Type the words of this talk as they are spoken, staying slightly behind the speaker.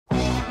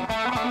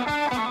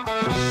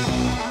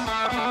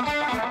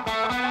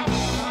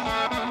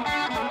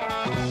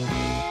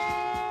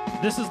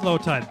This is Low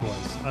Tide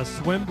Boys, a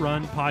swim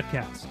run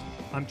podcast.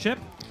 I'm Chip.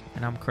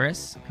 And I'm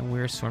Chris, and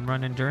we're a swim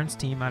run endurance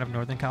team out of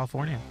Northern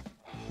California.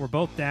 We're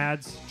both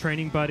dads,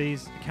 training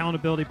buddies,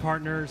 accountability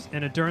partners,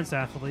 and endurance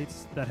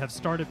athletes that have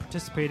started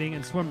participating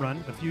in swim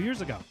run a few years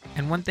ago.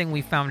 And one thing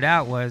we found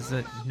out was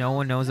that no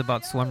one knows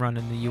about swim run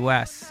in the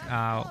U.S.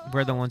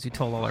 We're the ones who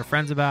told all our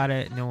friends about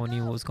it. No one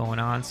knew what was going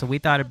on. So we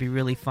thought it'd be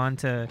really fun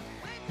to,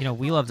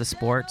 we love the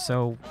sport,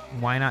 so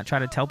why not try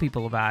to tell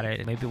people about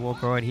it? Maybe we'll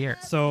grow it here.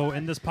 So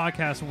in this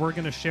podcast, we're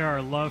going to share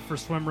our love for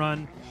swim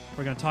run.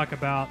 We're going to talk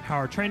about how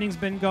our training's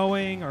been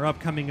going, our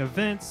upcoming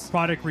events,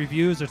 product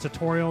reviews or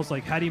tutorials,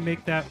 like how do you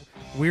make that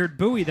weird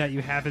buoy that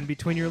you have in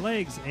between your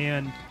legs,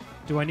 and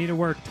do I need to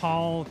wear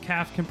tall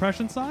calf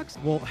compression socks?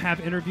 We'll have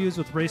interviews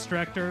with race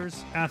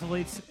directors,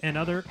 athletes, and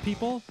other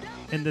people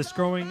in this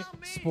growing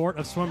sport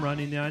of swim run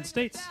in the United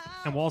States.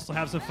 And we'll also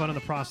have some fun in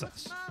the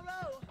process.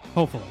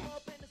 Hopefully.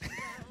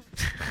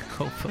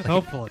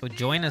 Hopefully. So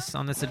join us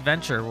on this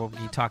adventure. We'll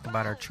be talking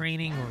about our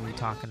training. We'll be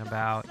talking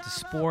about the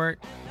sport,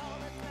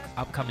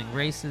 upcoming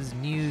races,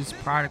 news,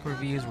 product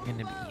reviews. We're going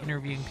to be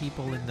interviewing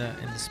people in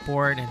the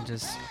sport and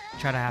just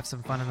try to have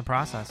some fun in the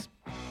process.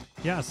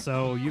 Yeah,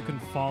 so you can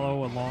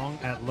follow along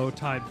at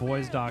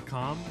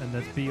lowtideboys.com, and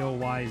that's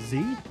BOYZ.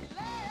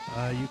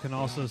 You can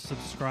also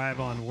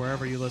subscribe on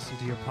wherever you listen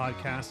to your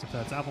podcast, if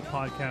that's Apple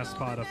Podcasts,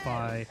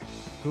 Spotify,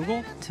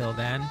 Google. Till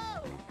then,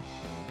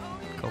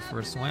 go for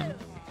a swim,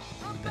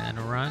 then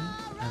a run,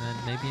 and then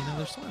maybe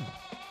another swim.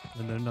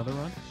 And then another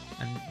run?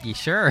 And you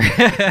sure?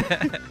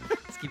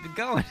 Let's keep it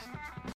going.